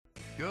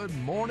Good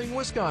morning,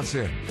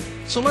 Wisconsin.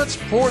 So let's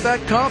pour that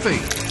coffee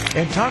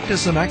and talk to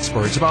some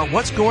experts about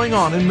what's going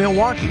on in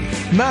Milwaukee,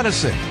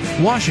 Madison,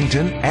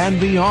 Washington, and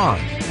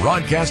beyond.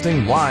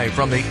 Broadcasting live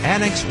from the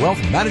Annex Wealth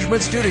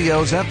Management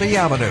Studios at the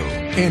Avenue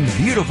in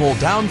beautiful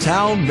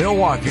downtown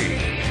Milwaukee.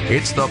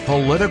 It's the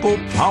Political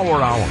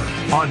Power Hour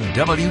on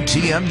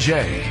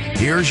WTMJ.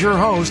 Here's your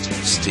host,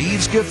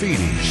 Steve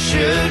Scafidi.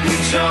 Should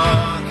we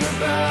talk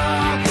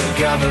about the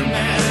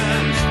government?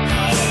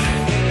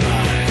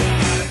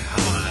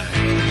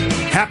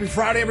 Happy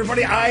Friday,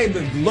 everybody. I've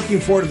been looking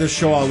forward to this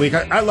show all week.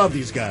 I love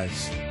these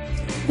guys.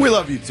 We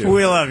love you, too.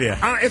 We love you.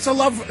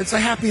 It's a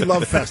happy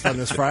love fest on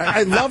this Friday.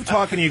 I love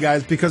talking to you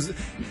guys because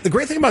the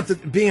great thing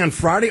about being on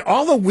Friday,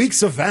 all the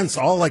week's events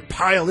all like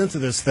pile into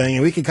this thing,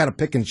 and we can kind of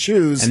pick and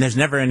choose. And there's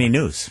never any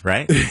news,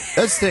 right?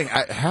 That's the thing.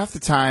 Half the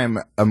time,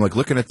 I'm like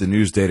looking at the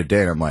news day to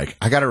day, and I'm like,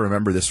 I got to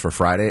remember this for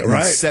Friday. And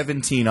Right. then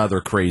 17 other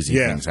crazy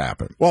things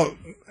happen. Well,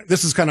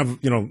 this is kind of,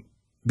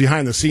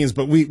 behind the scenes,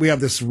 but we have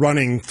this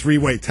running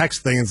three-way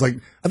text thing. It's like,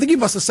 I think you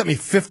must have sent me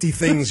 50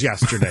 things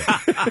yesterday.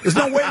 There's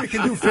no way we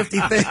can do 50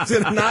 things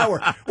in an hour.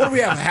 What do we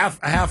have,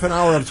 half an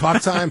hour of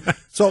talk time?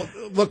 So,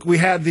 look, we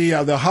had the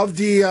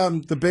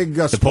Hovde, the big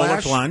The splash.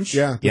 polar plunge.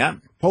 Yeah. Yeah.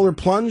 Polar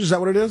plunge, is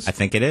that what it is? I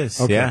think it is.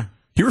 Okay. Yeah.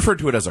 He referred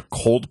to it as a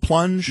cold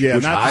plunge, Yeah,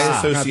 which not I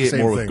the associate same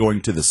more thing. with going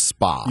to the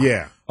spa.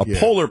 Yeah, A yeah.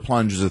 polar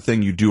plunge is a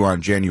thing you do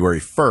on January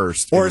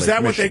 1st. Or in is Lake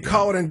that what they Michigan.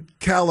 call it in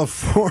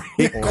California?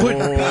 It could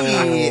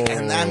be,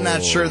 and I'm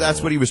not sure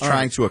that's what he was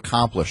trying to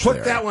accomplish Put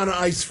there. that one on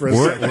ice for a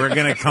We're second.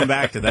 going to come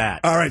back to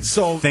that. All right,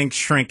 so Think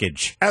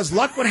shrinkage. as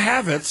luck would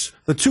have it,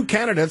 the two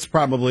candidates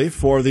probably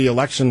for the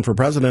election for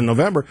president in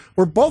November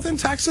were both in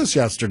Texas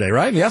yesterday,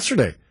 right?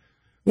 Yesterday.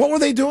 What were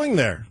they doing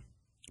there?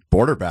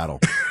 Border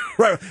battle.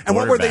 Right. And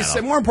what Border were they battle.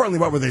 saying? More importantly,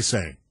 what were they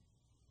saying?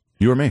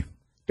 You or me?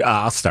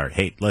 I'll start.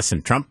 Hey,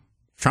 listen, Trump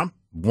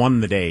won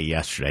the day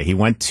yesterday. He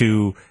went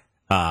to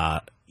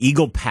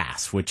Eagle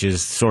Pass, which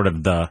is sort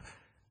of the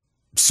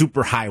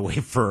super highway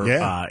for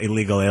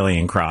illegal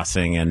alien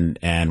crossing,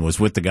 and was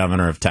with the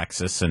governor of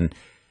Texas and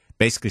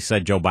basically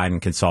said Joe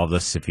Biden can solve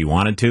this if he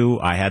wanted to.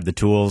 I had the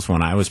tools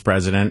when I was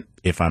president.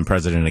 If I'm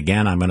president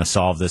again, I'm going to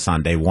solve this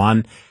on day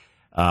one.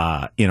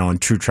 In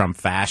true Trump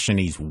fashion,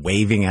 he's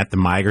waving at the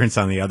migrants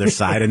on the other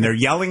side, and they're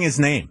yelling his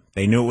name.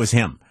 They knew it was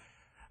him.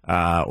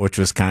 Which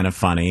was kind of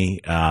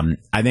funny.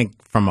 I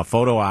think from a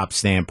photo op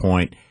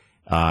standpoint,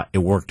 it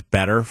worked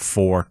better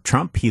for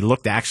Trump. He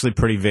looked actually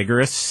pretty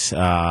vigorous.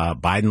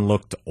 Biden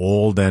looked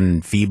old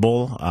and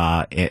feeble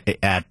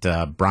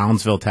at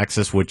Brownsville,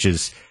 Texas, which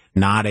is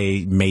not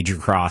a major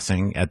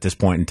crossing at this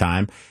point in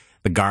time.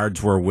 The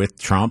guards were with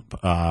Trump.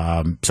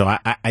 So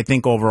I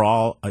think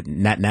overall,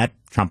 net,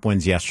 Trump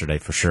wins yesterday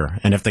for sure.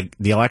 And if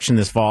the election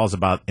this fall is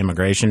about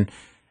immigration,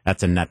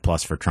 that's a net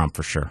plus for Trump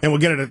for sure. And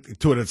we'll get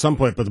to it at some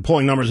point, but the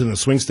polling numbers in the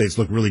swing states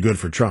look really good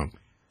for Trump.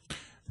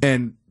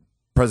 And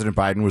President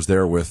Biden was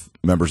there with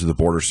members of the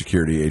Border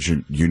Security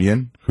Agent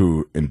Union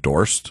who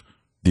endorsed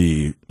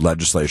the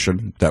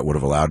legislation that would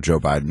have allowed Joe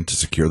Biden to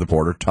secure the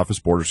border,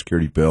 toughest border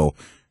security bill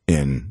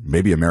in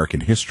maybe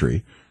American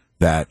history,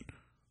 that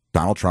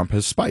Donald Trump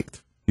has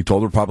spiked. He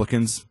told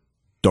Republicans,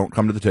 don't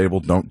come to the table,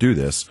 don't do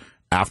this,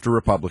 after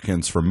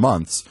Republicans for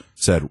months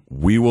said,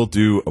 we will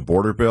do a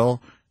border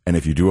bill, and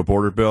if you do a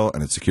border bill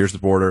and it secures the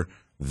border,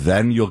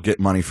 then you'll get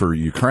money for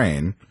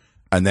Ukraine.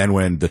 And then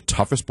when the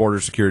toughest border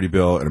security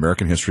bill in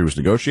American history was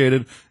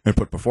negotiated and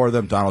put before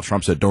them, Donald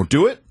Trump said, don't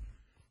do it.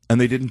 And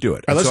they didn't do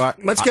it. All right, So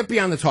let's get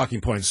beyond the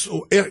talking points.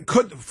 So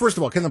first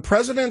of all, can the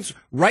president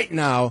right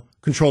now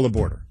control the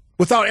border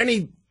without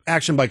any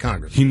action by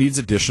Congress? he needs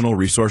additional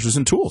resources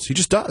and tools. He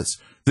just does.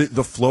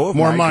 The flow of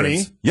More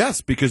migrants- money?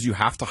 Yes, because you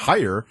have to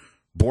hire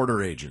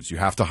border agents. You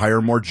have to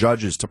hire more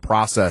judges to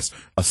process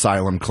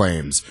asylum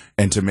claims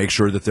and to make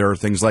sure that there are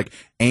things like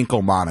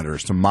ankle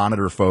monitors to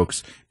monitor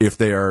folks if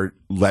they are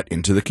let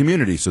into the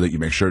community so that you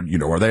make sure you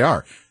know where they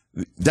are.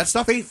 That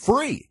stuff ain't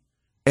free.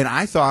 And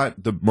I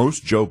thought the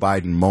most Joe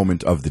Biden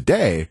moment of the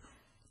day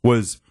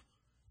was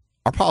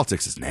our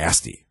politics is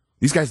nasty.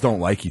 These guys don't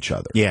like each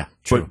other. Yeah,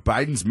 true. But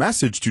Biden's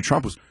message to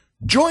Trump was,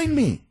 join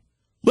me.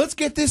 Let's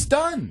get this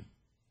done.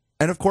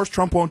 And of course,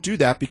 Trump won't do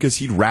that because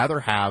he'd rather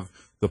have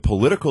the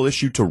political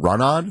issue to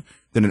run on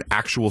than an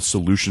actual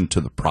solution to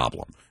the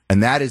problem.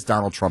 And that is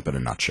Donald Trump in a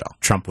nutshell.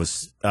 Trump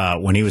was,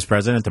 when he was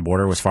president, the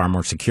border was far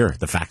more secure.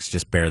 The facts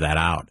just bear that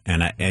out.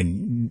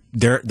 And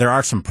there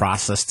are some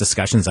process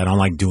discussions. I don't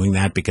like doing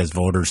that because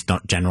voters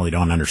generally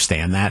don't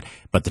understand that.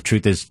 But the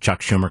truth is,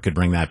 Chuck Schumer could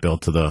bring that bill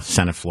to the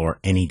Senate floor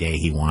any day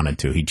he wanted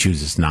to. He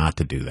chooses not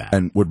to do that.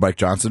 And would Mike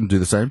Johnson do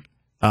the same?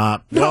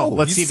 Well,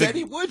 let's see he said if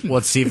he wouldn't.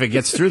 Let's see if it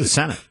gets through the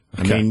Senate.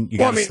 I mean, you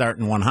got to start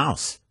in one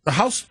house. The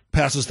House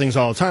passes things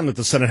all the time that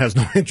the Senate has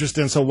no interest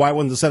in, so why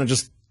wouldn't the Senate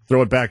just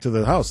throw it back to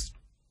the House?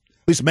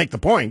 At least make the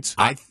points.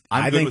 I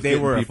good think with they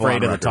getting were people afraid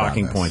on of the record on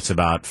talking this. points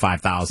about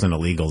 5,000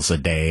 illegals a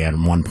day and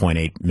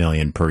 1.8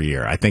 million per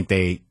year. I think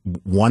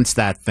once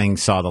that thing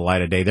saw the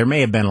light of day, there may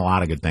have been a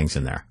lot of good things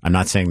in there. I'm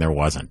not saying there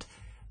wasn't.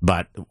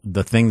 But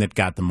the thing that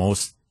got the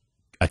most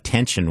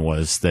attention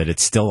was that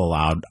it's still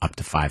allowed up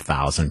to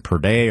 5,000 per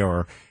day,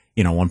 or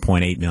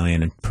 1.8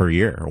 million per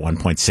year or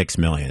 1.6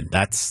 million.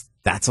 That's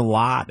a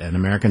lot. And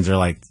Americans are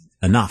like,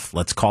 enough.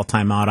 Let's call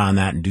timeout on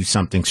that and do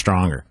something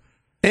stronger.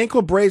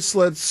 Ankle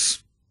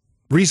bracelets,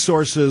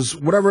 resources,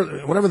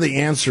 whatever the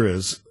answer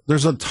is,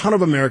 there's a ton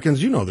of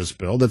Americans, you know this,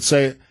 Bill, that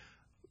say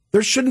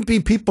there shouldn't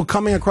be people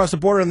coming across the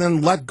border and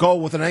then let go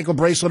with an ankle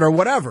bracelet or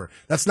whatever.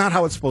 That's not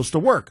how it's supposed to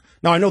work.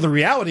 Now, I know the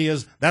reality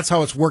is that's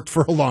how it's worked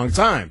for a long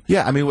time.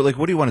 Yeah, I mean, like,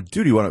 what do you want to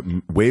do? Do you want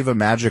to wave a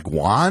magic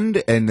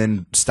wand and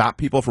then stop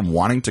people from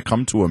wanting to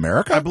come to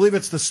America? I believe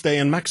it's the stay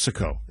in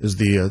Mexico is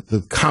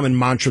the common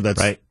mantra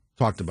that's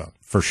talked about.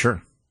 For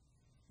sure.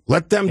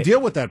 Let them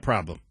deal with that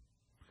problem.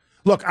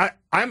 Look,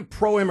 I'm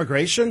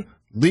pro-immigration,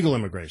 legal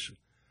immigration.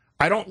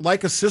 I don't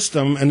like a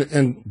system,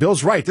 and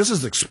Bill's right, this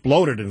has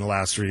exploded in the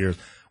last 3 years,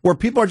 where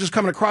people are just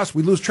coming across,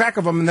 we lose track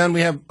of them, and then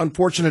we have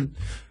unfortunate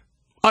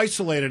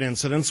isolated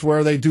incidents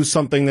where they do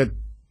something that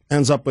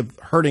ends up with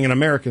hurting an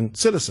American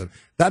citizen.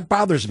 That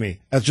bothers me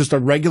as just a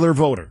regular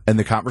voter. And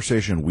the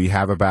conversation we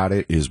have about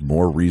it is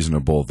more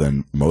reasonable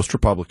than most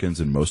Republicans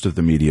and most of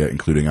the media,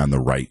 including on the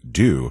right,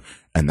 do.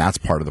 And that's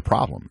part of the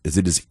problem, is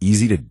it is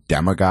easy to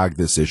demagogue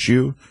this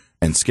issue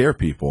and scare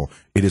people.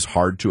 It is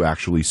hard to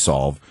actually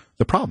solve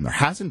the problem. There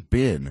hasn't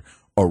been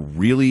a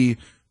really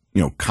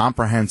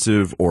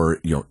comprehensive or,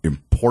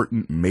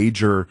 important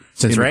major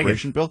since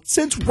immigration bill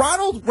since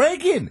Ronald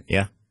Reagan.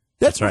 Yeah.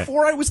 That's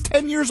before I was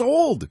 10 years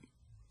old.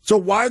 So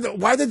why the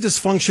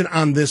dysfunction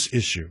on this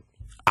issue?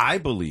 I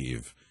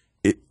believe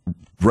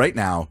right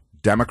now,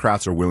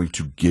 Democrats are willing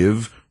to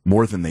give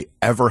more than they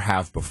ever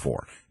have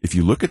before. If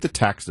you look at the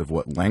text of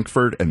what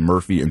Lankford and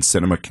Murphy and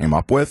Sinema came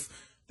up with,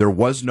 there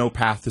was no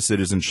path to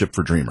citizenship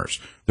for Dreamers.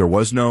 There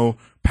was no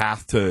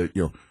path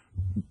to,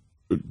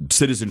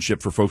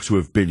 citizenship for folks who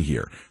have been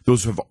here.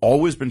 Those have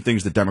always been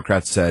things that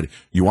Democrats said,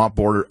 you want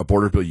a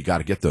border bill, you got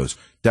to get those.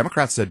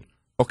 Democrats said,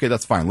 okay,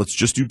 that's fine. Let's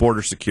just do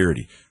border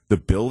security. The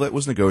bill that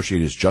was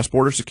negotiated is just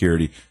border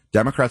security.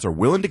 Democrats are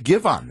willing to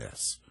give on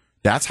this.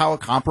 That's how a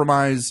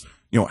compromise,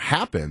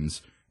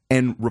 happens.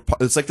 And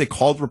it's like they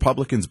called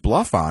Republicans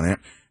bluff on it.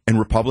 And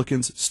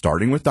Republicans,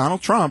 starting with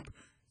Donald Trump,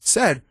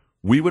 said,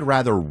 we would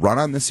rather run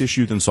on this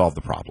issue than solve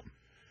the problem.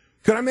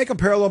 Could I make a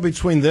parallel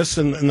between this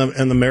and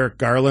the Merrick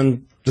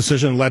Garland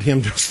decision and let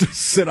him just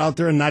sit out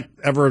there and not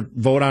ever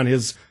vote on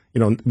his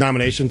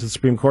nomination to the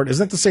Supreme Court?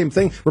 Isn't that the same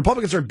thing?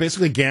 Republicans are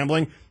basically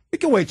gambling. We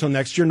can wait till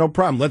next year, no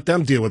problem. Let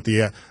them deal with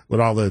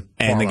all the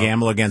and the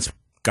gamble against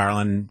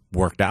Garland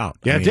worked out.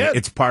 Yeah, it did.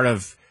 It's part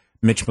of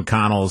Mitch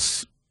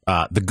McConnell's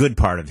the good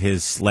part of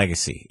his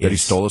legacy. That he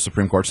stole a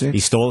Supreme Court seat? He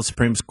stole a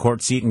Supreme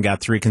Court seat and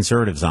got 3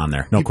 conservatives on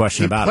there. No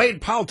question about it. He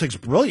played politics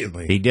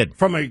brilliantly. He did.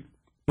 From a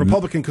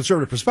Republican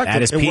conservative perspective.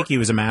 At his peak, he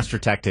was a master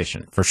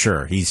tactician, for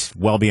sure. He's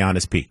well beyond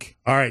his peak.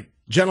 All right,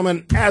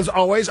 gentlemen, as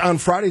always, on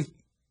Friday,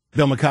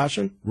 Bill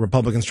McCoshen,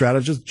 Republican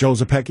strategist, Joe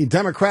Zepecki,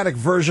 Democratic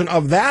version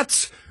of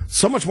that.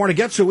 So much more to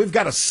get to. We've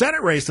got a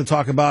Senate race to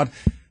talk about,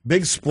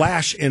 big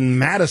splash in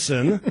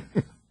Madison,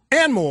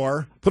 and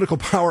more. Political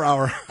Power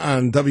Hour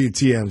on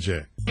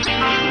WTMJ.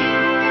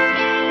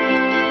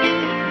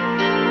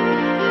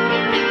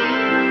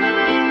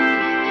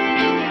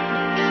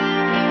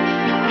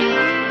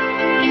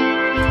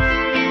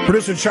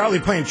 Producer Charlie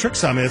playing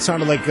tricks on me. It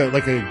sounded like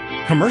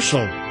a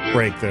commercial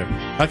break there.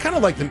 I kind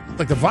of like the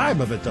vibe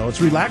of it, though. It's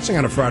relaxing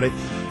on a Friday.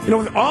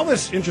 With all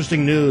this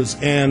interesting news,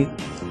 and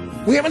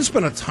we haven't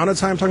spent a ton of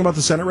time talking about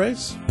the Senate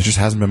race. There just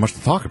hasn't been much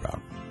to talk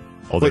about.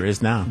 There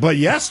is now. But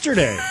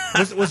yesterday,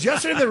 was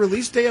yesterday the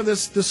release day of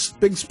this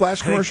big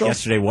splash commercial?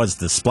 Yesterday was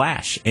the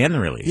splash and the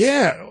release.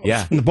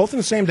 Yeah. Both in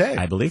the same day.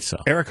 I believe so.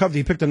 Eric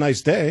Hovde picked a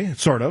nice day,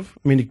 sort of.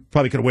 I mean, he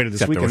probably could have waited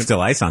this Except weekend. there was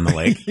still ice on the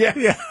lake.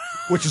 Yeah.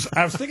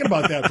 I was thinking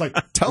about that. It's like,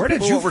 tell where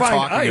people did you what we're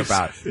find talking ice?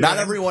 about. Not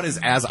everyone is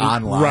as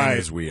online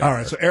as we are. All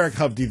right, so Eric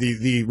Hovde,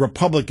 the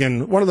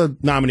Republican, one of the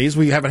nominees.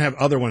 We haven't had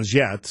other ones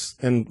yet,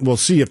 and we'll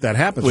see if that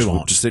happens. We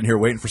won't. Just sitting here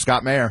waiting for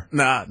Scott Mayer.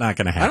 Nah, not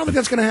going to happen. I don't think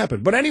that's going to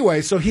happen. But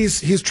anyway, so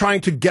he's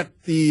trying to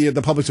get the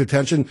public's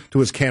attention to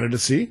his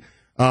candidacy,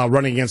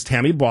 running against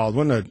Tammy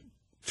Baldwin, a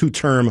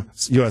 2-term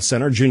U.S.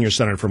 senator, junior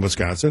senator from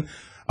Wisconsin,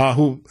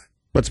 who,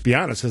 let's be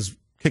honest, has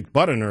kicked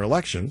butt in her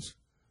elections.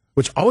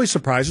 Which always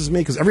surprises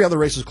me because every other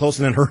race is close,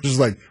 and then hers is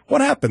like,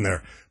 what happened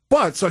there?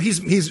 But so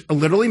he's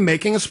literally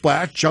making a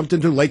splash, jumped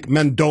into Lake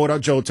Mendota,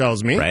 Joe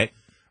tells me, right?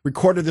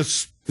 Recorded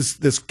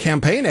this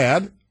campaign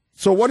ad.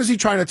 So what is he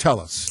trying to tell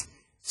us?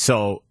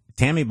 So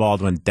Tammy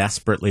Baldwin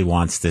desperately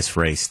wants this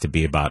race to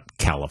be about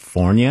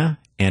California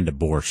and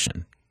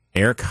abortion.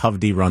 Eric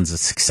Hovde runs a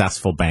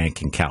successful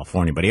bank in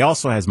California, but he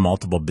also has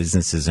multiple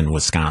businesses in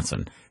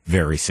Wisconsin,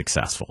 very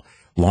successful.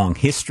 Long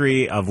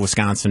history of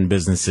Wisconsin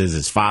businesses.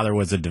 His father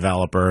was a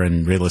developer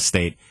in real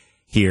estate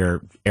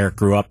here. Eric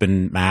grew up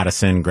in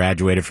Madison,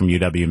 graduated from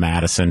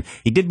UW-Madison.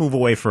 He did move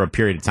away for a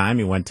period of time.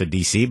 He went to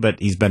D.C., but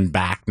he's been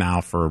back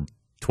now for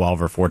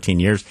 12 or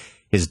 14 years.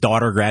 His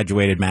daughter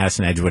graduated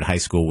Madison Edgewood High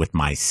School with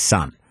my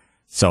son.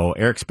 So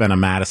Eric's been a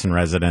Madison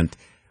resident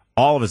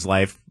all of his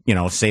life,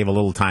 save a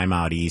little time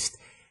out east.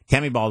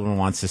 Tammy Baldwin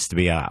wants this to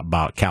be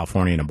about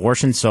California and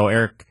abortion, so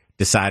Eric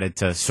decided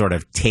to sort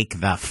of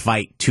take the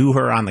fight to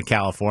her on the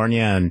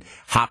California and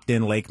hopped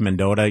in Lake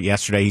Mendota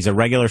yesterday. He's a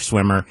regular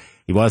swimmer.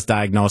 He was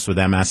diagnosed with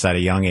MS at a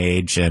young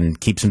age and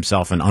keeps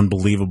himself in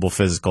unbelievable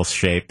physical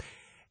shape,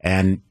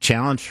 and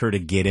challenged her to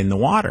get in the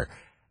water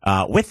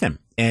with him.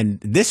 And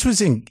this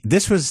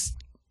was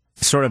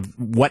sort of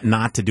what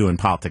not to do in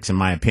politics, in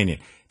my opinion.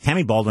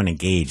 Tammy Baldwin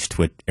engaged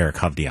with Eric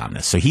Hovde on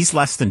this. So he's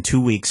less than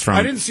 2 weeks from...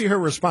 I didn't see her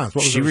response.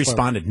 What was she her response?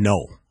 responded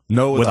no.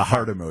 No with a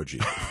heart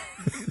emoji.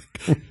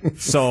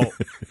 So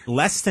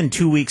less than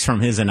 2 weeks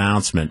from his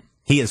announcement,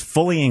 he has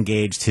fully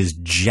engaged his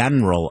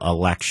general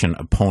election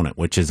opponent,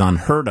 which is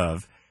unheard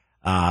of,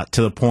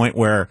 to the point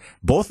where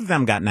both of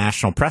them got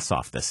national press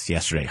off this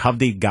yesterday.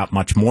 Hovde got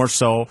much more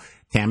so.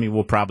 Tammy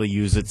will probably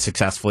use it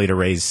successfully to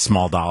raise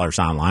small dollars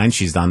online.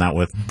 She's done that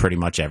with pretty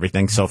much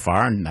everything so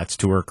far, and that's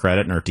to her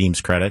credit and her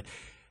team's credit.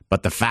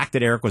 But the fact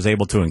that Eric was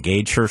able to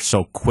engage her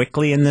so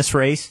quickly in this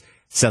race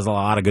says a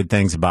lot of good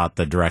things about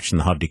the direction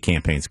the Hovde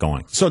campaign's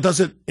going. So does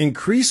it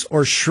increase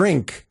or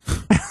shrink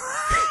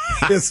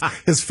his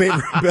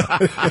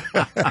favorability?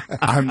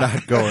 I'm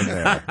not going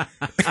there.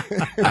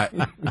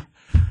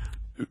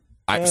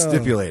 I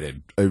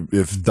stipulated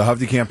if the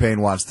Hovde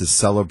campaign wants to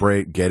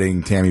celebrate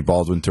getting Tammy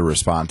Baldwin to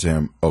respond to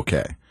him,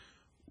 okay.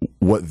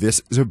 What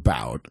this is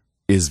about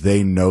is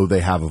they know they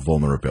have a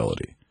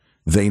vulnerability.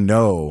 They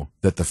know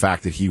that the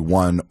fact that he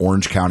won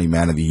Orange County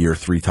Man of the Year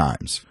 3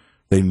 times.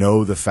 They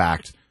know the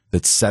fact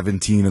that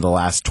 17 of the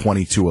last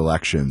 22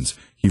 elections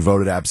he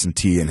voted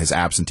absentee and his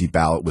absentee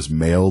ballot was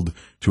mailed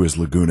to his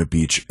Laguna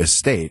Beach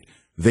estate.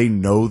 They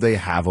know they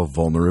have a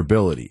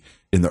vulnerability.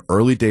 In the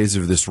early days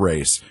of this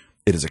race,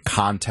 it is a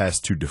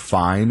contest to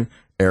define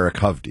Eric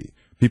Hovde.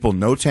 People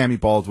know Tammy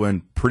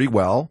Baldwin pretty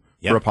well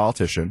for a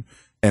politician,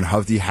 and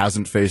Hovde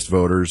hasn't faced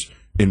voters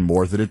in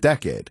more than a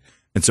decade.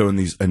 And so in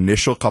these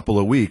initial couple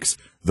of weeks,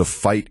 the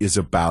fight is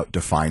about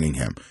defining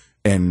him.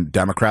 And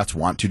Democrats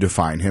want to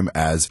define him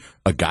as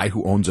a guy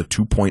who owns a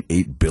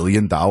 $2.8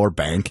 billion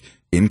bank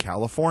in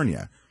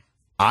California.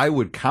 I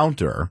would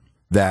counter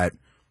that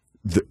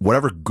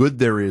whatever good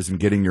there is in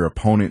getting your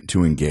opponent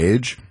to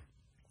engage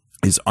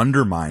is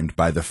undermined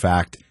by the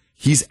fact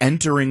he's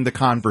entering the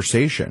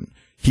conversation.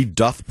 He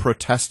doth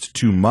protest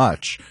too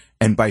much.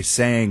 And by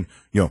saying,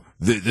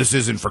 this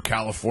isn't for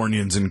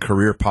Californians and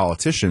career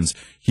politicians,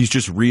 he's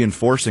just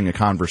reinforcing a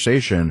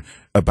conversation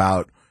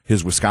about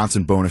his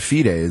Wisconsin bona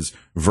fides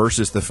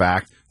versus the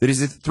fact that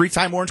he's a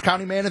 3-time Orange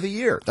County Man of the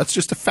Year. That's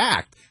just a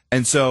fact.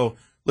 And so,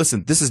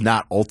 listen, this is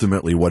not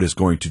ultimately what is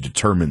going to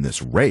determine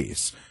this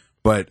race,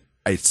 but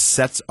it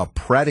sets a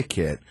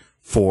predicate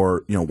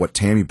for, what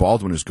Tammy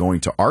Baldwin is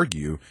going to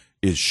argue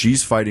is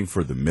she's fighting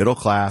for the middle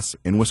class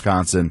in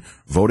Wisconsin,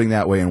 voting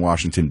that way in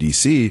Washington,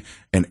 D.C.,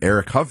 and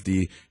Eric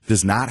Hovde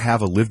does not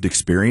have a lived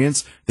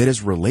experience that is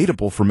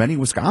relatable for many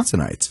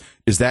Wisconsinites.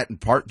 Is that in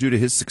part due to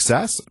his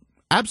success?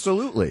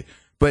 Absolutely.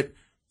 But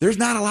there's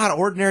not a lot of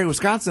ordinary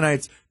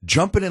Wisconsinites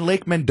jumping in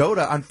Lake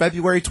Mendota on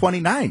February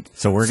 29th.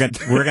 So we're going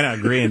to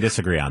agree and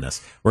disagree on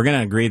this. We're going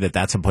to agree that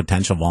that's a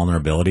potential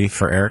vulnerability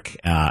for Eric,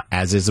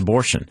 as is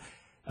abortion.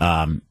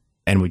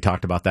 And we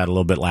talked about that a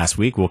little bit last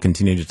week. We'll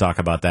continue to talk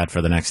about that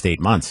for the next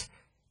 8 months.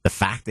 The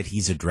fact that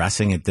he's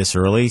addressing it this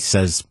early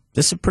says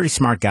this is a pretty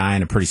smart guy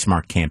and a pretty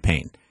smart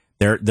campaign.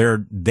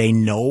 They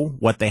know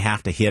what they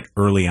have to hit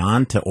early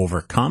on to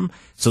overcome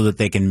so that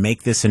they can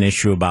make this an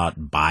issue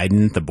about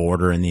Biden, the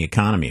border, and the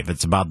economy. If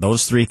it's about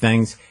those 3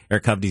 things,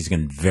 Eric Hovde's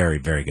in very,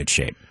 very good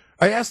shape.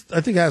 I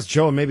think I asked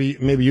Joe, and maybe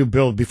you,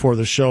 Bill, before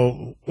the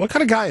show, what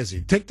kind of guy is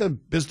he? Take the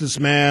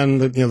businessman,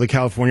 the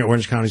California,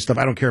 Orange County stuff.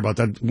 I don't care about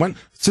that.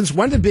 Since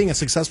when did being a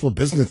successful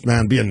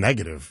businessman be a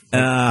negative?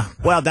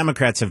 Well,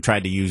 Democrats have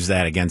tried to use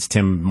that against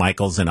Tim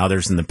Michels and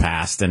others in the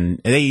past,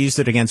 and they used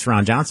it against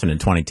Ron Johnson in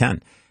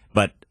 2010.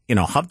 But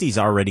Hovde's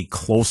already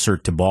closer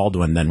to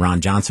Baldwin than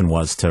Ron Johnson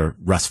was to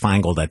Russ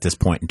Feingold at this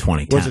point in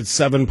 2010. Was it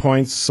 7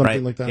 points, something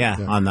right? like that? Yeah,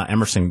 on the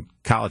Emerson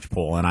College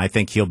poll, and I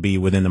think he'll be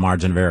within the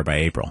margin of error by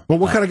April. Well,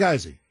 what kind of guy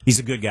is he? He's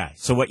a good guy.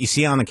 So what you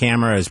see on the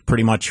camera is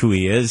pretty much who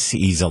he is.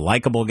 He's a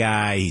likable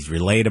guy. He's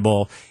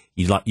relatable.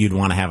 You'd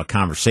want to have a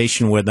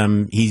conversation with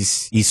him.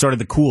 He's sort of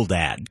the cool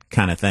dad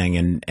kind of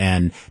thing,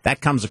 and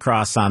that comes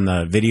across on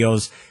the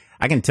videos.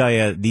 I can tell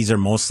you these are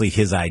mostly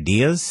his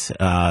ideas,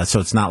 so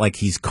it's not like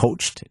he's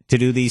coached to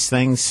do these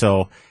things.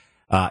 So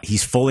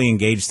he's fully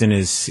engaged in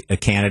his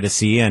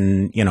candidacy,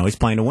 and he's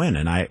playing to win.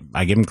 And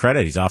I give him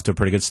credit; he's off to a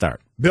pretty good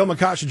start. Bill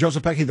McCosh and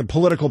Joseph Pecky, the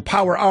Political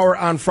Power Hour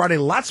on Friday.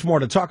 Lots more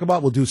to talk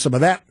about. We'll do some of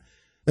that.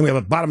 Then we have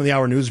a bottom of the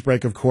hour news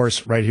break, of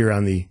course, right here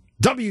on the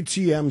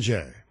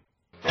WTMJ.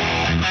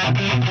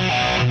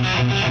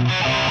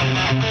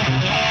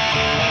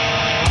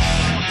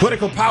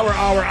 Political Power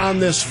Hour on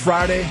this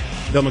Friday.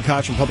 Bill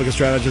McCosh and Public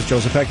Strategist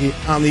Joseph Pecky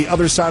on the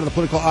other side of the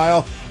political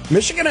aisle.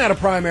 Michigan had a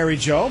primary,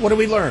 Joe. What did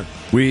we learn?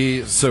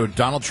 So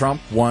Donald Trump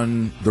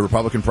won the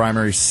Republican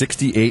primary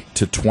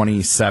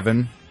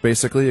 68-27,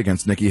 basically,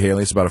 against Nikki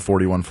Haley. It's about a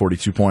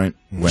 41-42 point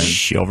win.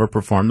 She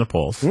overperformed the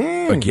polls.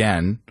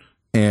 Again,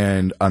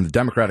 And on the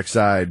Democratic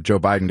side, Joe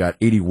Biden got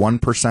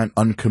 81%,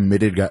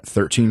 uncommitted got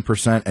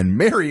 13%, and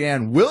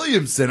Marianne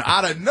Williamson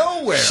out of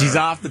nowhere. She's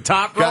off the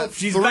top rope.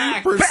 She's 3%.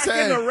 back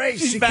in the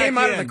race. She came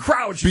out of the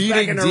crowd. She's back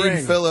beating in the Dean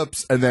ring.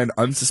 Phillips and then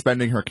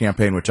unsuspending her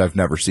campaign, which I've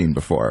never seen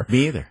before.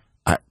 Me either.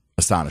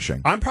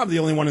 Astonishing. I'm probably the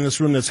only one in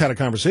this room that's had a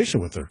conversation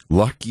with her.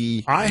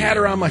 Lucky. I had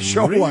her on my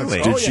show once.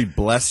 Did she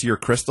bless your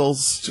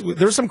crystals?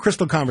 There was some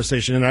crystal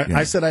conversation, and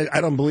I said I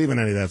don't believe in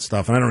any of that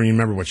stuff, and I don't even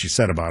remember what she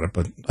said about it,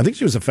 but I think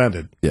she was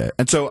offended. Yeah.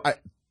 And so,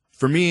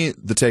 for me,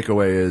 the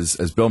takeaway is,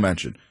 as Bill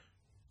mentioned,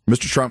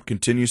 Mr. Trump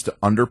continues to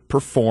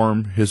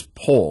underperform his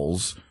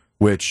polls,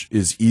 which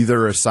is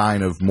either a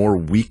sign of more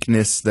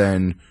weakness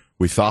than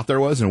we thought there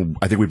was, and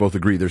I think we both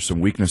agree there's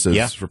some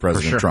weaknesses for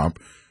President Trump,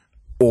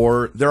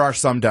 or there are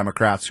some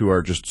Democrats who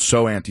are just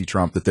so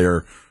anti-Trump that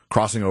they're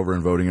crossing over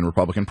and voting in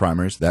Republican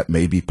primaries. That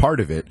may be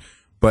part of it.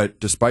 But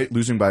despite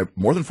losing by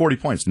more than 40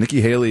 points, Nikki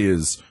Haley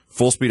is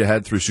full speed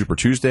ahead through Super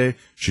Tuesday.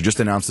 She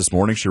just announced this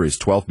morning she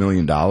raised $12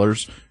 million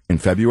in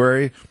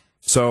February.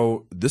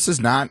 So this is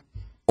not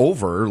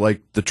over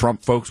like the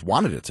Trump folks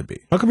wanted it to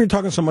be. How come you're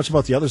talking so much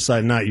about the other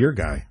side, not your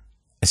guy?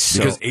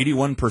 Because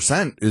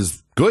 81%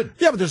 is good.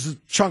 Yeah, but there's a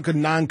chunk of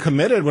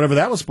non-committed, whatever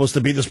that was supposed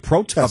to be, this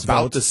protest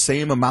About votes. the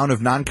same amount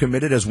of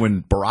non-committed as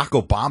when Barack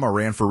Obama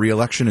ran for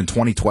re-election in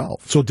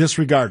 2012. So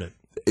disregard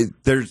it.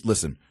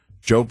 Listen,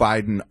 Joe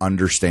Biden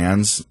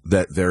understands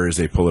that there is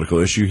a political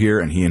issue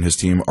here, and he and his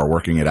team are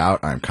working it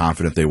out. I'm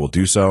confident they will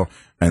do so,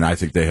 and I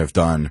think they have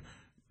done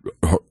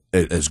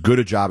as good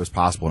a job as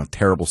possible in a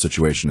terrible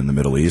situation in the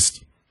Middle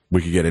East.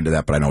 We could get into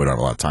that, but I know we don't have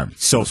a lot of time.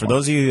 So for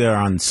those of you that are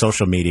on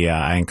social media,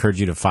 I encourage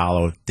you to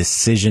follow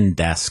Decision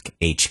Desk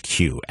HQ,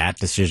 at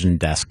Decision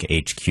Desk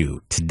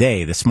HQ.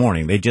 Today, this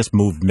morning, they just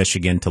moved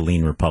Michigan to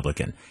lean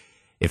Republican.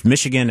 If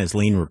Michigan is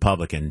lean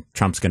Republican,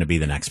 Trump's going to be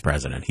the next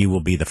president. He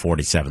will be the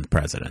 47th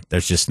president.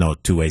 There's just no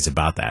two ways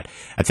about that.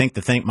 I think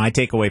my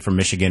takeaway from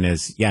Michigan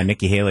is,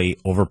 Nikki Haley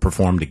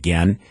overperformed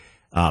again.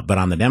 But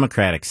on the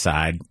Democratic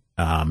side,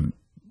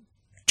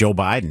 Joe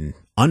Biden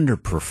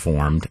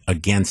underperformed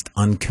against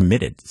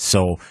uncommitted.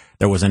 So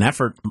there was an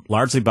effort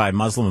largely by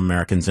Muslim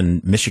Americans,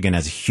 and Michigan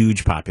has a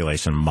huge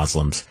population of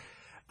Muslims,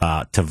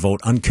 to vote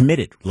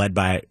uncommitted, led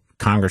by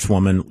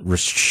Congresswoman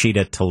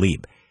Rashida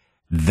Tlaib.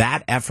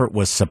 That effort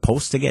was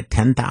supposed to get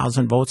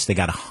 10,000 votes. They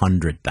got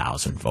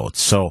 100,000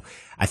 votes. So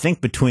I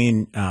think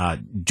between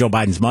Joe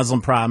Biden's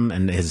Muslim problem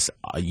and his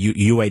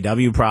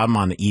UAW problem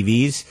on the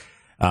EVs,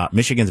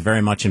 Michigan's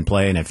very much in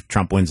play, and if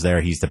Trump wins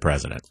there, he's the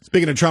president.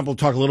 Speaking of Trump, we'll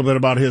talk a little bit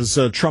about his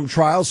Trump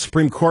trials.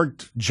 Supreme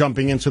Court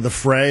jumping into the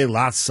fray.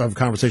 Lots of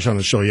conversation on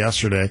the show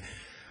yesterday.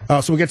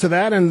 So we'll get to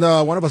that, and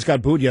one of us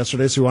got booed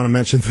yesterday, so we want to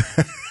mention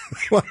that.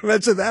 We want to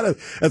mention that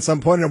at some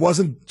point. It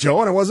wasn't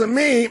Joe, and it wasn't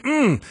me.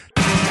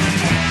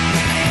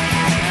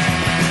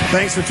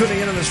 Thanks for tuning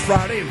in on this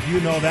Friday. If you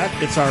know that,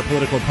 it's our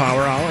Political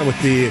Power Hour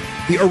with the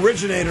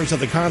originators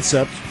of the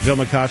concept, Bill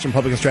McCoshen,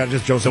 Republican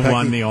strategist, Joseph The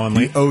one, the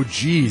only. The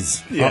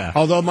OGs. Yeah.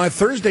 Although my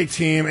Thursday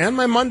team and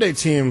my Monday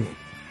team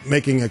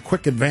making a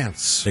quick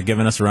advance. They're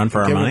giving us a run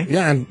for our money?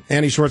 Yeah, and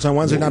Andy Schwartz on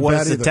Wednesday, not what bad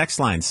does the either. text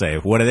line say?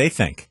 What do they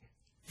think?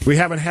 We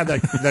haven't had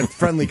that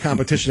friendly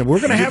competition. We're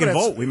going to have You it.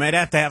 can vote. We might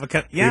have to have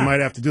a We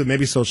might have to do it.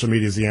 Maybe social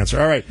media is the answer.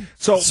 All right.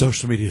 So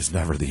Social media is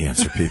never the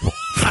answer, people.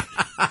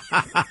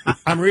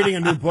 I'm reading a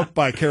new book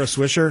by Kara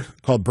Swisher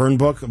called Burn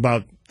Book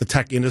about the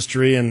tech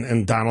industry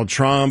and Donald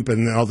Trump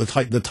and all the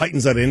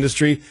titans of that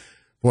industry.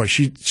 Boy,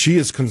 she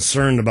is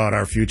concerned about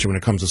our future when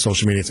it comes to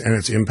social media and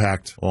its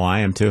impact. Well, I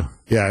am too.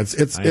 Yeah,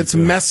 it's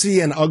messy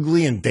and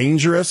ugly and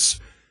dangerous.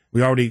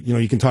 We already,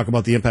 you can talk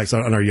about the impacts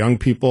on our young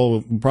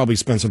people. We'll probably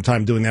spend some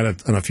time doing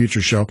that on a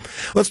future show.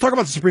 Let's talk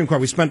about the Supreme Court.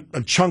 We spent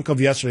a chunk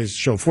of yesterday's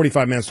show,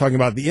 45 minutes, talking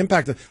about the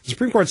impact of the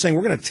Supreme Court saying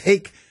we're going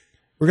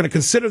to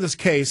consider this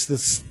case,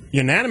 this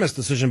unanimous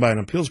decision by an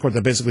appeals court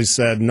that basically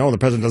said, no, the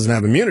president doesn't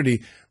have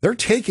immunity. They're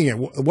taking it.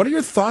 What are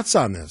your thoughts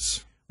on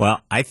this?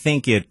 Well, I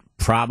think it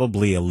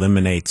probably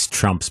eliminates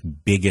Trump's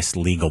biggest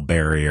legal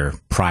barrier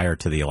prior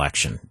to the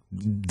election.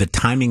 The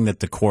timing that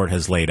the court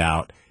has laid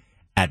out,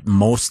 at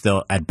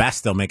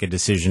best, they'll make a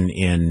decision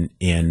in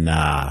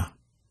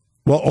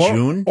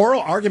June. Oral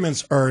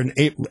arguments are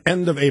in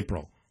end of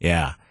April.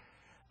 Yeah.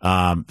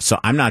 So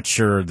I'm not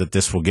sure that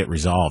this will get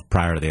resolved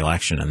prior to the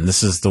election. And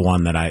this is the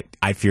one that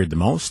I feared the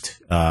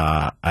most.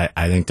 I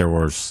think there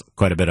was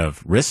quite a bit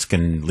of risk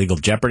and legal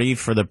jeopardy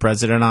for the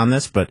president on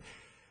this, but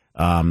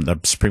the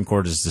Supreme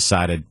Court has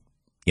decided,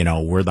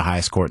 we're the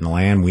highest court in the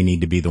land. We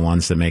need to be the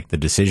ones that make the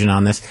decision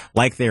on this,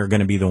 like they're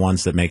going to be the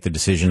ones that make the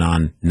decision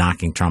on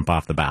knocking Trump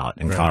off the ballot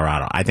in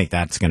Colorado. I think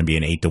that's going to be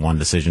an 8-1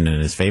 decision in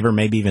his favor,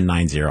 maybe even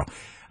 9-0.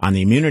 On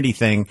the immunity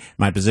thing,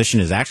 my position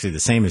is actually the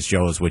same as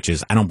Joe's, which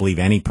is I don't believe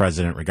any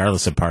president,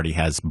 regardless of party,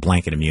 has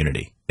blanket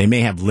immunity. They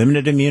may have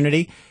limited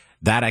immunity.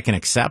 That I can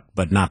accept,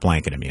 but not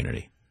blanket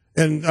immunity.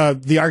 And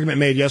the argument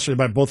made yesterday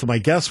by both of my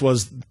guests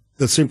was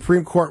the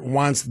Supreme Court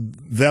wants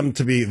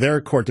their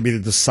court to be the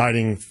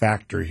deciding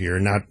factor here,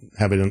 not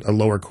having a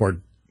lower court,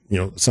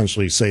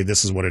 essentially say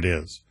this is what it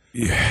is.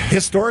 Yeah.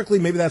 Historically,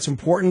 maybe that's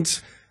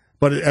important,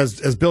 but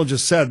as Bill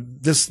just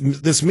said,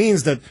 this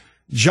means that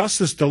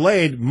justice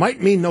delayed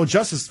might mean no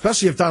justice,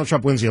 especially if Donald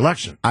Trump wins the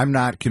election. I'm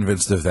not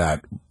convinced of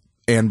that.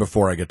 And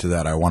before I get to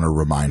that, I want to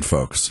remind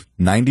folks,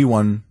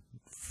 91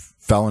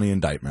 felony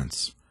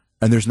indictments,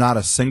 and there's not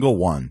a single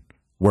one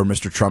where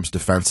Mr. Trump's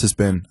defense has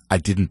been, I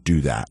didn't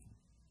do that.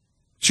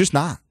 It's just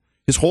not.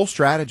 His whole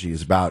strategy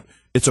is about,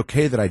 it's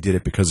okay that I did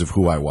it because of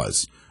who I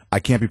was. I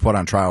can't be put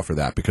on trial for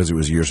that because it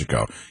was years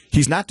ago.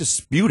 He's not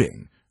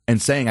disputing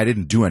and saying I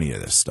didn't do any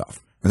of this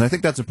stuff. And I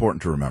think that's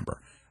important to remember.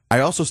 I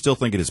also still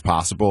think it is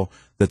possible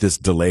that this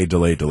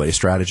delay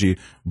strategy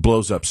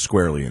blows up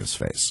squarely in his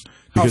face.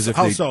 Because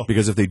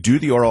because if they do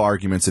the oral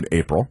arguments in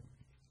April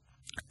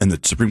and the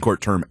Supreme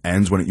Court term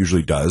ends when it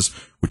usually does,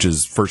 which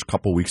is first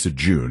couple weeks of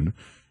June,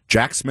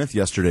 Jack Smith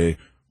yesterday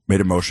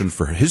made a motion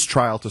for his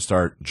trial to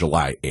start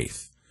July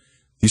 8th.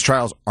 These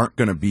trials aren't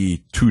going to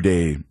be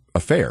 2-day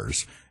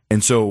affairs.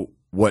 And so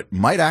what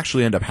might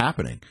actually end up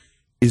happening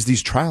is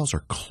these trials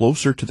are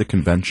closer to the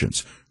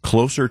conventions,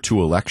 closer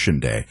to Election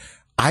Day.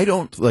 I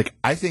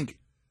think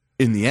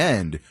in the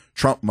end,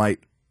 Trump might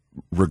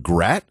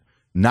regret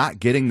not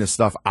getting this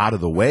stuff out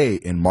of the way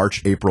in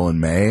March, April, and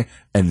May,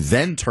 and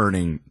then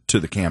turning to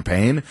the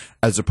campaign,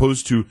 as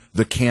opposed to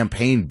the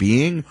campaign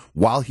being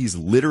while he's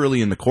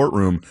literally in the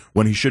courtroom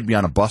when he should be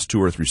on a bus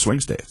tour through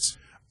swing states.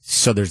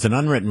 So there's an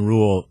unwritten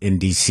rule in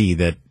D.C.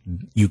 that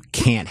you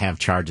can't have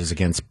charges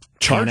against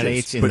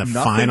candidates in the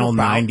final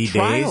 90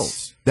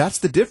 days. That's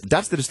the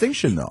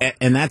distinction, though.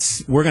 And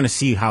we're going to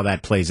see how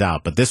that plays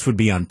out. But this would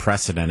be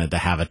unprecedented to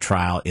have a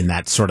trial in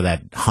that sort of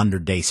that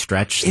 100-day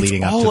stretch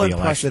leading up to the election. It's all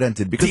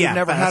unprecedented because we've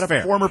never had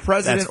a former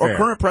president or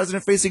current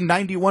president facing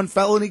 91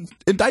 felony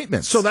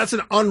indictments. So that's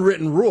an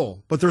unwritten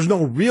rule, but there's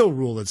no real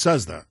rule that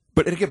says that.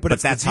 But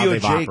that's how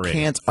they've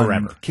operated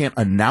forever. Can't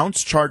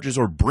announce charges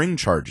or bring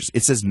charges.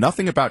 It says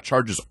nothing about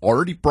charges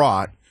already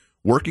brought,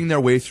 working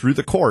their way through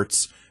the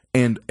courts,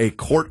 and a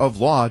court of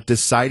law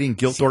deciding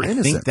guilt or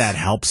innocence. I think that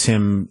helps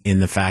him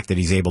in the fact that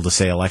he's able to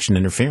say election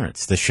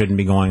interference. This shouldn't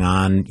be going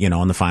on,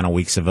 in the final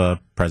weeks of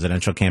a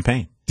presidential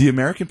campaign. The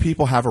American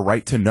people have a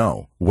right to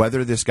know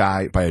whether this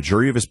guy, by a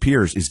jury of his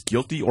peers, is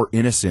guilty or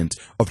innocent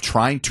of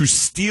trying to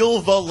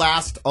steal the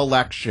last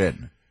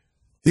election.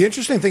 The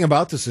interesting thing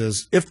about this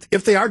is, if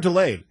they are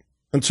delayed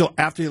until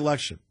after the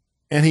election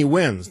and he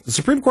wins, the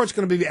Supreme Court's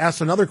going to be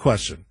asked another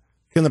question.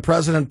 Can the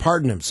president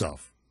pardon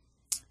himself?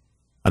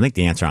 I think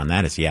the answer on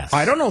that is yes.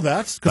 I don't know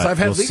that, because I've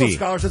had legal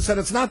scholars that said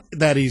it's not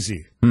that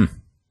easy.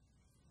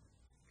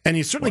 And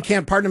he certainly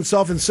can't pardon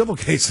himself in civil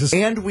cases.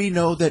 And we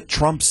know that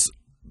Trump's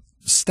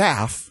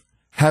staff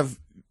have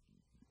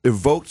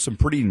evoked some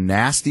pretty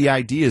nasty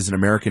ideas in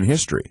American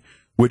history,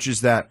 which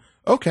is that,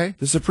 okay,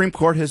 the Supreme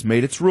Court has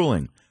made its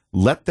ruling.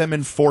 Let them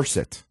enforce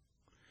it.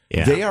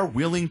 Yeah. They are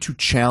willing to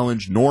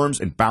challenge norms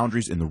and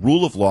boundaries in the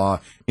rule of law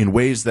in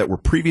ways that were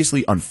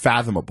previously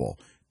unfathomable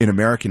in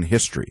American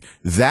history.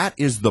 That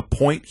is the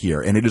point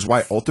here, and it is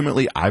why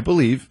ultimately I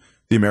believe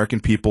the American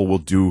people will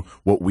do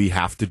what we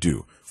have to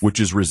do, which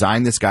is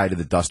resign this guy to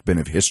the dustbin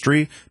of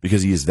history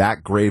because he is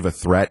that grave a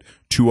threat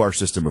to our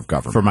system of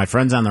government. For my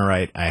friends on the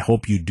right, I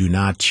hope you do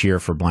not cheer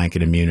for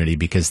blanket immunity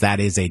because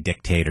that is a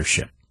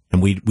dictatorship.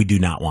 And we do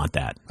not want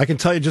that. I can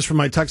tell you just from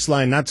my text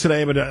line, not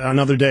today, but on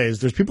other days,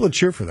 there's people that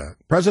cheer for that.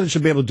 President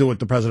should be able to do what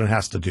the president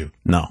has to do.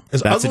 No,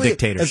 that's a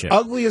dictatorship. As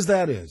ugly as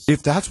that is.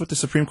 If that's what the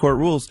Supreme Court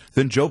rules,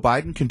 then Joe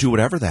Biden can do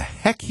whatever the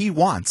heck he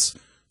wants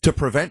to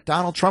prevent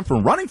Donald Trump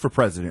from running for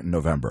president in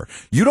November.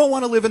 You don't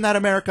want to live in that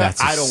America?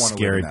 I don't want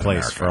to live in that scary place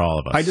America. for all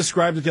of us. I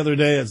described it the other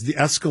day as the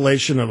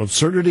escalation of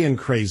absurdity and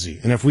crazy.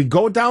 And if we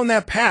go down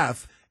that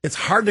path, it's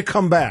hard to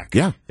come back.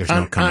 Yeah. There's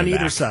no coming on either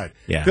back. side.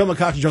 Yeah. Bill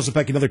McCutcheon, Joseph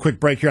Peck, another quick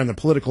break here on the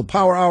Political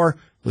Power Hour,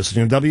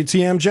 listening to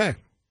WTMJ.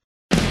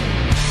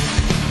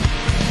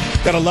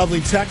 Got a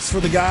lovely text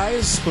for the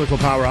guys. Political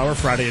Power Hour,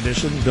 Friday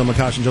edition. Bill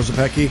McCutcheon, Joseph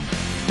Peck.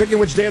 Picking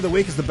which day of the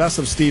week is the best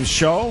of Steve's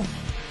show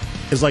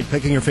is like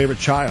picking your favorite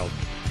child.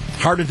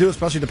 Hard to do,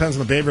 especially depends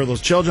on the behavior of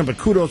those children, but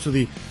kudos to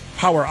the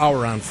Power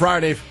Hour on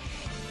Friday.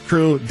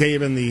 Crew,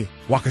 Dave in the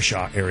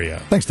Waukesha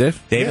area. Thanks, Dave.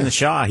 Dave in the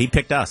Shaw, he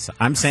picked us.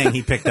 I'm saying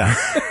he picked us.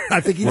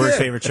 I think he We're did. his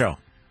favorite show.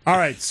 All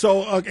right,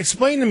 so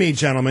explain to me,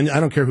 gentlemen,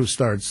 I don't care who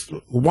starts,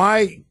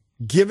 why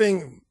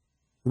giving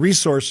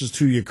resources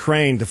to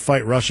Ukraine to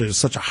fight Russia is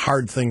such a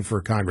hard thing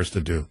for Congress to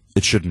do.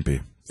 It shouldn't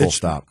be. Full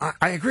stop.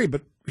 I agree,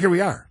 but here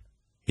we are.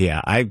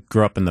 Yeah, I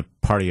grew up in the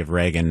party of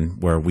Reagan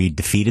where we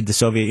defeated the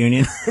Soviet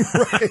Union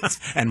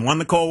and won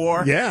the Cold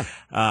War. Yeah.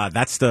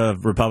 That's the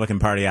Republican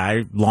Party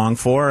I long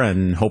for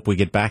and hope we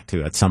get back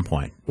to at some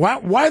point.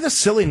 Why the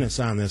silliness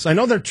on this? I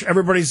know that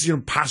everybody's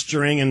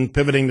posturing and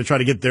pivoting to try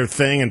to get their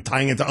thing and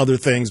tying it to other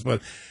things,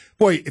 but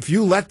boy, if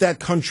you let that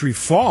country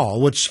fall,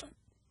 which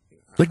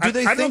do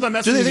they think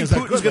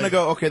Putin's going to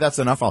go, okay, that's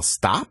enough, I'll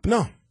stop?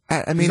 No.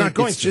 I mean, he's not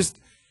going it's to. just...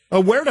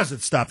 where does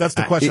it stop? That's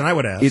the question I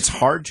would ask. It's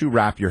hard to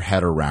wrap your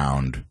head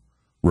around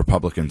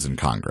Republicans in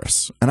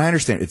Congress. And I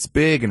understand it's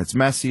big and it's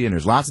messy and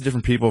there's lots of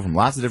different people from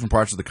lots of different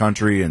parts of the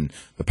country and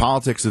the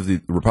politics of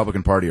the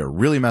Republican Party are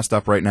really messed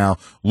up right now.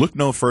 Look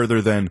no further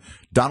than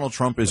Donald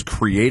Trump is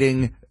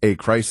creating a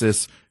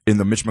crisis in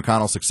the Mitch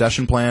McConnell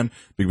succession plan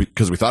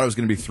because we thought it was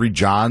going to be 3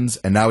 Johns,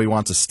 and now he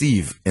wants a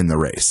Steve in the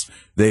race.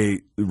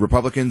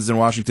 Republicans in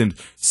Washington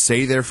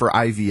say they're for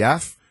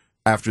IVF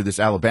after this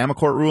Alabama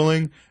court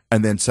ruling,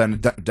 and then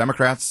Senate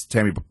Democrats,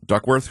 Tammy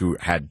Duckworth, who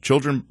had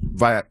children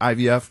via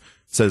IVF,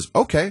 says,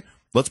 okay,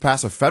 let's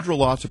pass a federal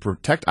law to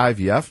protect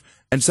IVF,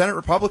 and Senate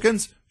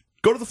Republicans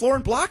go to the floor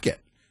and block it.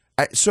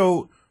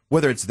 So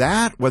whether it's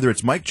that, whether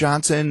it's Mike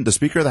Johnson, the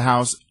Speaker of the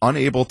House,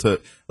 unable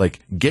to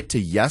get to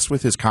yes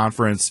with his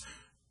conference,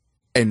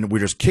 and we're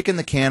just kicking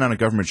the can on a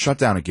government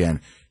shutdown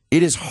again,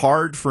 it is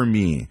hard for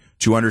me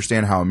to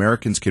understand how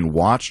Americans can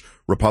watch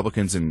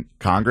Republicans in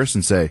Congress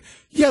and say,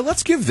 yeah,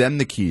 let's give them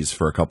the keys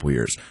for a couple of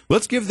years.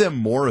 Let's give them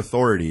more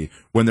authority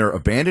when they're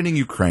abandoning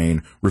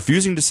Ukraine,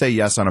 refusing to say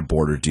yes on a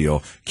border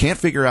deal, can't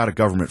figure out a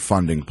government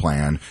funding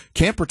plan,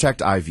 can't protect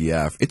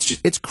IVF.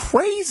 It's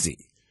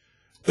crazy.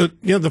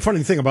 The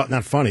funny thing about,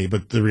 not funny,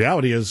 but the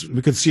reality is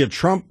we could see a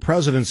Trump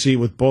presidency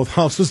with both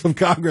houses of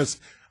Congress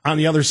on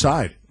the other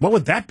side. What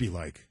would that be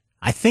like?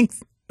 I think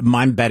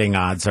my betting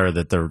odds are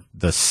that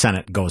the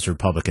Senate goes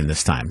Republican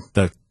this time.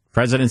 The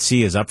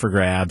presidency is up for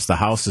grabs. The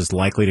House is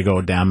likely to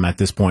go Dem at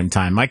this point in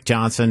time. Mike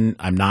Johnson,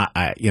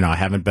 I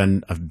haven't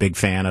been a big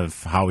fan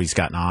of how he's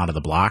gotten out of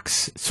the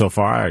blocks so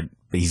far.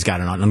 He's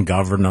got an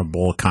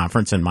ungovernable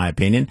conference, in my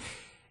opinion.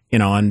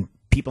 And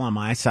people on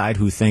my side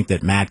who think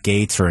that Matt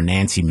Gaetz or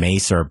Nancy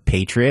Mace are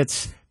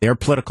patriots, they're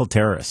political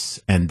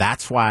terrorists. And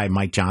that's why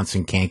Mike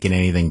Johnson can't get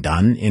anything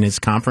done in his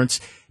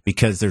conference,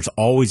 because there's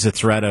always a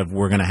threat of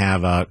we're going to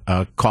have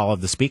a call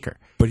of the speaker.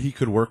 But he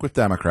could work with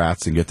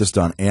Democrats and get this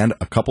done. And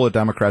a couple of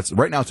Democrats,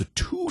 right now it's a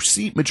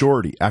 2-seat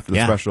majority after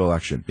the special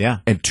election. Yeah.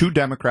 And 2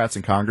 Democrats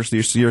in Congress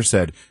this year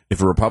said,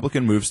 if a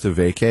Republican moves to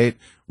vacate,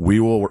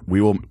 we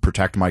will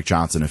protect Mike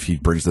Johnson if he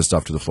brings this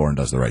stuff to the floor and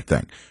does the right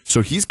thing.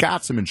 So he's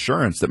got some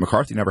insurance that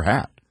McCarthy never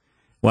had.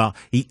 Well,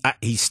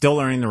 he's still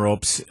learning the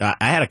ropes. I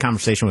had a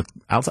conversation with,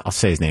 I'll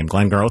say his name,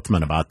 Glenn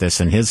Grothman, about this,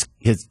 and his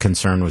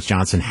concern was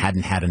Johnson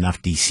hadn't had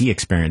enough D.C.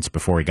 experience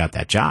before he got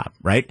that job,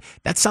 right?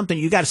 That's something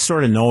you got to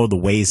sort of know the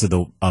ways of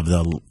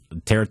the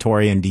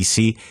territory in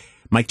D.C.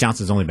 Mike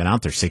Johnson's only been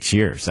out there 6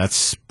 years.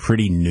 That's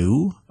pretty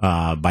new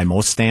by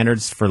most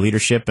standards for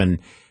leadership, and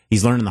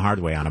he's learning the hard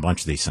way on a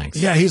bunch of these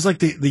things. Yeah, he's like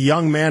the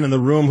young man in the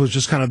room who's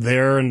just kind of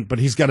there, but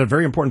he's got a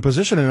very important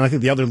position. And I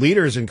think the other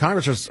leaders in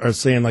Congress are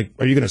saying,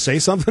 are you going to say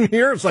something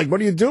here? It's like,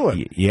 what are you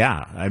doing?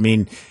 Yeah, I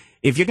mean,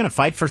 if you're going to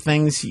fight for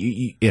things,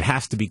 it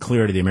has to be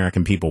clear to the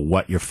American people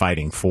what you're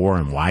fighting for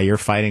and why you're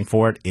fighting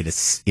for it.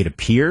 It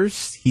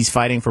appears he's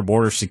fighting for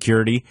border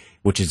security,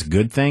 which is a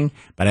good thing,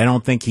 but I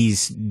don't think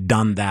he's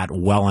done that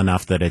well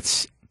enough that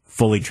it's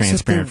fully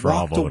transparent for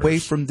all voters. Walked away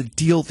from the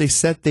deal they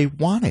said they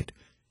wanted.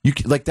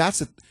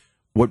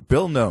 What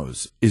Bill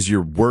knows is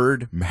your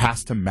word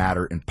has to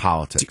matter in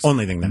politics. It's the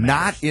only thing that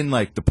matters. Not in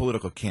the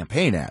political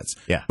campaign ads.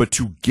 Yeah. But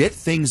to get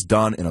things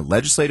done in a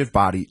legislative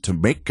body, to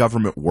make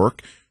government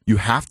work, you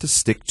have to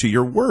stick to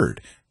your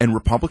word. And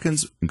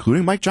Republicans,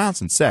 including Mike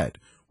Johnson, said,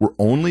 we're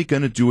only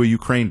going to do a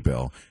Ukraine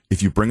bill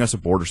if you bring us a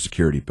border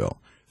security bill.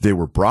 They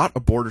were brought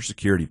a border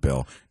security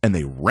bill, and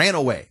they ran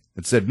away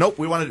and said, nope,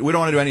 we don't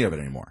want to do any of it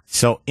anymore.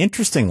 So,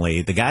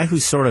 interestingly, the guy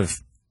who's sort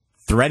of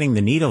threading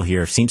the needle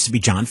here seems to be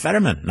John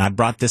Fetterman, and I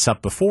brought this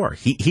up before.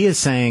 He is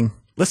saying,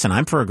 listen,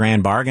 I'm for a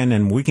grand bargain,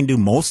 and we can do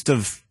most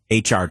of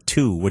H.R.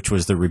 2, which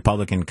was the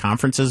Republican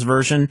conference's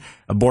version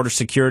of border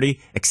security,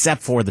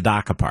 except for the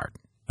DACA part.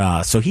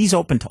 So he's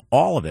open to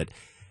all of it.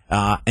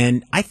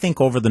 And I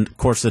think over the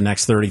course of the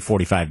next 30,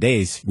 45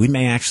 days, we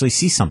may actually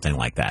see something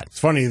like that. It's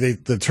funny,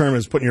 the term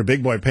is putting your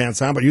big boy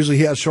pants on, but usually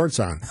he has shorts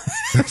on.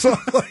 So,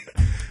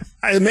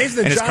 amazing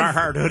that and his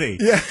Carhartt hoodie.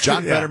 Yeah.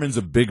 John Fetterman's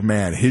a big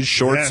man. His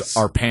shorts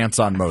are pants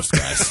on most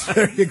guys.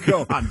 There you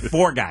go. On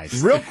 4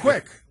 guys. Real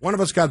quick, one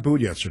of us got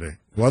booed yesterday.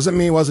 Wasn't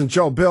me, wasn't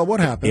Joe. Bill, what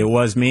happened? It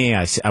was me.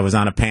 I was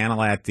on a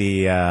panel at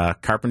the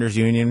Carpenters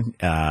Union.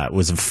 It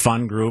was a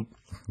fun group.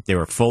 They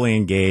were fully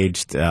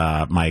engaged.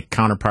 My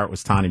counterpart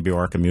was Tani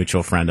Bjork, a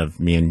mutual friend of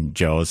me and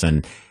Joe's,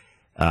 and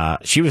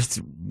she was,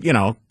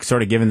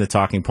 sort of giving the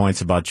talking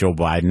points about Joe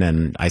Biden,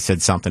 and I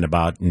said something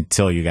about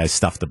until you guys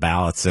stuffed the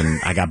ballots,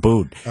 and I got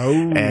booed. Oh.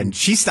 And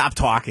she stopped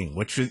talking,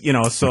 which was,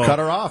 so... You cut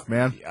her off,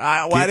 man.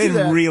 I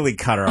didn't really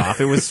cut her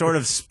off. It was sort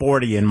of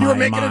sporty in my mind.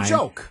 You were making a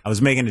joke. I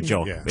was making a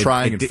joke. Yeah.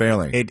 Trying and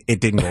failing. It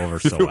didn't go over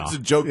so well. It was a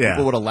joke. Yeah.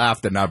 People would have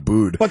laughed and not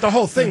booed. But the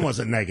whole thing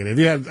wasn't negative.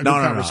 You had a good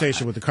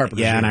conversation with the Carpenters.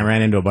 Yeah, Union. and I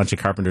ran into a bunch of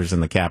carpenters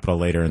in the Capitol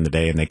later in the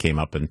day, and they came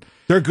up and...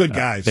 They're good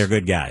guys. They're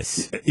good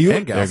guys.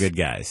 They're good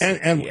guys.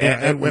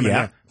 And women.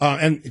 Yeah.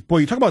 And boy,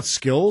 you talk about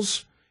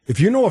skills. If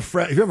you have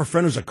a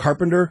friend who's a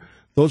carpenter,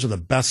 those are the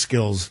best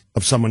skills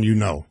of someone you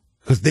know,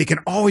 because they can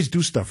always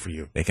do stuff for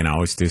you. They can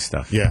always do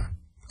stuff. Yeah,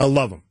 I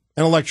love them.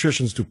 And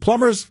electricians too.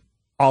 Plumbers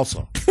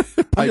also.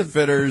 Pipe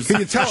fitters. Can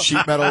you tell?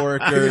 Sheet metal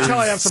workers. Can you tell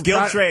I have some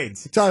skilled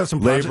trades? Tell I have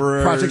some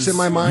laborers. projects in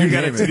my mind. You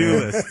got a to-do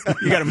list.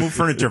 You got to move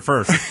furniture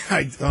first.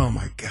 Oh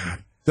my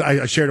God!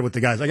 I shared it with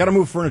the guys. I got to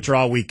move furniture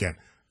all weekend.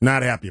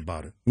 Not happy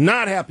about it.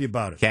 Not happy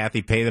about it.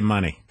 Kathy, pay the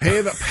money.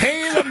 Pay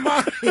the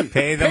money.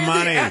 Pay the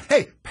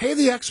money. Pay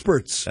the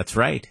experts. That's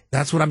right.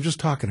 That's what I'm just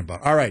talking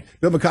about. All right.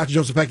 Bill McCotch,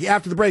 Joseph Pecky.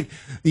 After the break,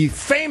 the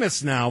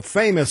famous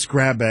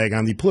grab bag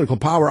on the Political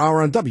Power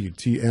Hour on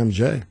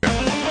WTMJ.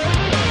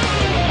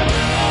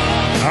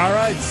 All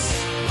right.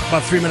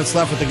 About 3 minutes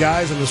left with the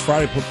guys on this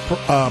Friday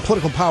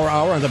Political Power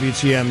Hour on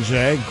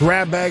WTMJ.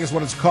 Grab bag is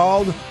what it's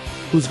called.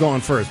 Who's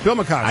going first? Bill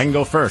McCotch. I can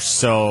go first.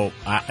 So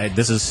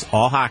this is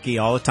all hockey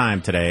all the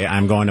time today.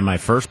 I'm going to my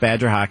first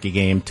Badger hockey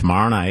game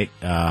tomorrow night.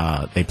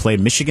 They play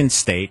Michigan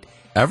State.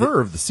 Ever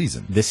or of the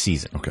season? This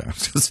season. Okay.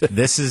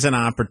 This is an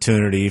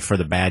opportunity for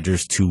the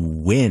Badgers to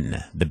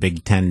win the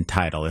Big Ten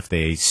title if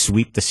they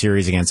sweep the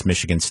series against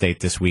Michigan State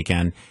this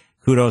weekend.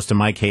 Kudos to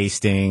Mike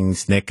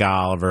Hastings, Nick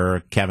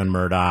Oliver, Kevin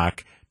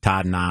Murdoch,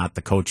 Todd Knott,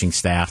 the coaching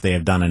staff. They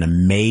have done an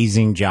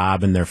amazing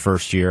job in their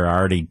first year,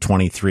 already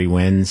 23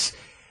 wins.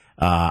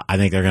 I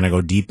think they're going to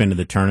go deep into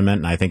the tournament,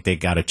 and I think they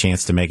got a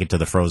chance to make it to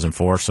the Frozen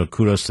Four, so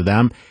kudos to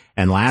them.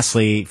 And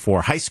lastly,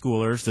 for high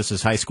schoolers, this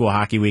is high school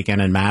hockey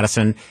weekend in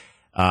Madison.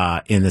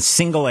 In the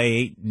single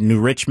A,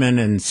 New Richmond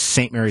and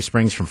St. Mary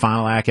Springs from Fond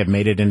du Lac have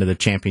made it into the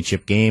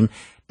championship game.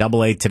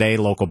 Double A today,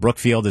 local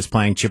Brookfield is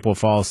playing Chippewa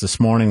Falls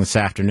this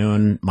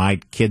afternoon. My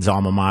kids'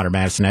 alma mater,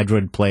 Madison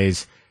Edgewood,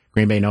 plays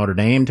Green Bay Notre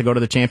Dame to go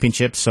to the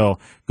championship. So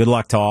good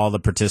luck to all the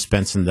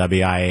participants in the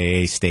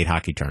WIAA state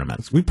hockey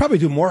tournament. We probably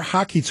do more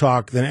hockey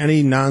talk than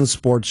any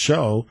non-sports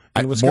show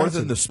in Wisconsin. More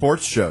than the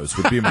sports shows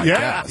would be my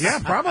guess. Yeah,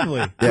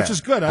 probably. Which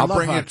is good. I'll love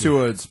bring hockey. it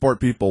to a sport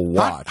people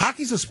watch.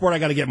 Hockey's a sport I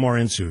got to get more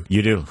into.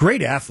 You do.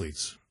 Great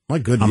athletes. My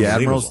goodness.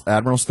 The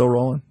Admiral's still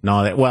rolling?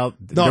 No,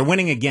 they're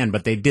winning again,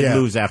 but they did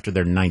lose after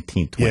their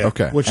 19th win. Yeah,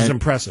 okay. Which is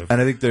impressive. And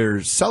I think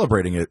they're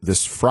celebrating it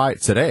this Friday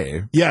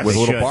today with a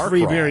little bar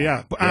free crawl. beer,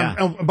 yeah.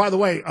 By the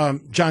way,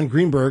 John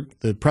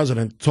Greenberg, the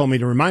president, told me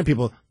to remind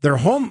people their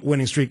home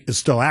winning streak is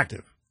still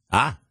active.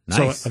 Ah, nice.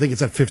 So I think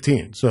it's at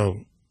 15.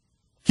 So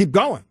keep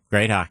going.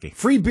 Great hockey.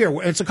 Free beer.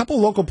 It's a couple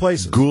local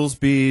places.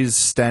 Goolsby's,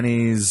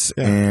 Stenny's,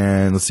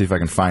 and let's see if I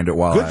can find it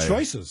while Good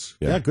choices.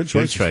 Yeah, good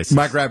choices.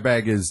 My grab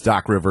bag is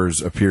Doc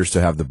Rivers appears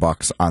to have the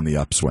Bucks on the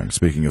upswing.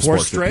 Speaking of Four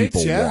sports straight, that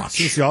people watch.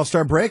 Since the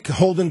All-Star break,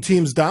 holding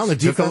teams down. The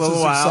Took defense a little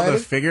is while excited.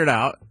 to figure it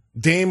out.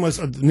 Dame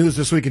was news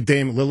this week.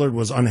 Dame Lillard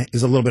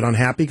is a little bit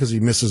unhappy because he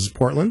misses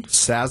Portland.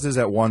 Saz's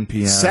at 1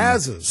 p.m.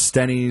 Saz's.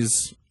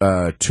 Stenny's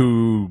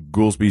 2,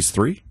 Goolsby's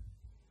 3.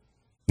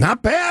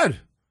 Not bad.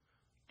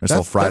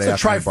 Until Friday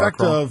That's a afternoon bar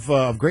crawl.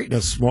 trifecta of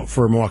greatness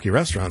for Milwaukee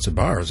restaurants and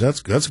bars. That's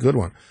a good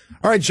one.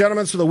 All right,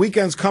 gentlemen, so the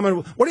weekend's coming.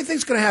 What do you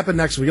think's going to happen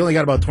next week? You only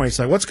got about 20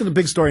 seconds. What's the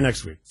big story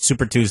next week?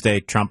 Super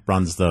Tuesday, Trump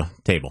runs the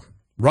table.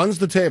 Runs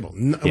the table.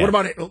 What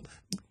about it?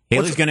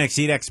 Haley's going to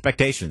exceed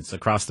expectations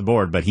across the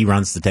board, but he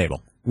runs the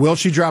table. Will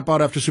she drop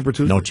out after Super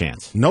Tuesday? No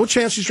chance. No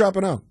chance she's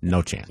dropping out.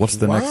 No chance. What's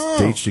the next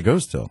date she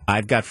goes till?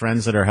 I've got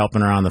friends that are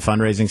helping her on the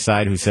fundraising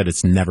side who said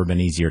it's never been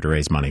easier to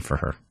raise money for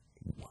her.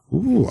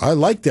 Ooh, I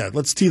like that.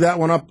 Let's tee that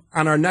one up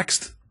on our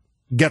next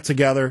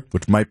get-together.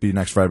 Which might be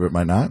next Friday, but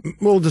might not.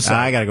 We'll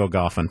decide. I got to go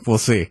golfing. We'll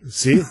see.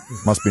 See?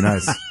 Must be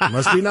nice.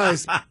 Must be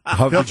nice.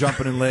 Hovde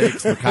jumping in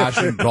lakes,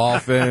 McCoshin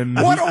golfing.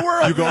 What a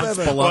world You going we live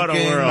in. spelunking. What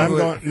a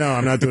world.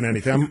 I'm not doing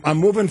anything. I'm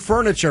moving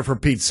furniture for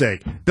Pete's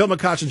sake. Bill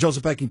McCotch and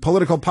Joseph Pecky,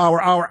 Political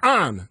Power Hour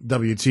on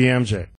WTMJ.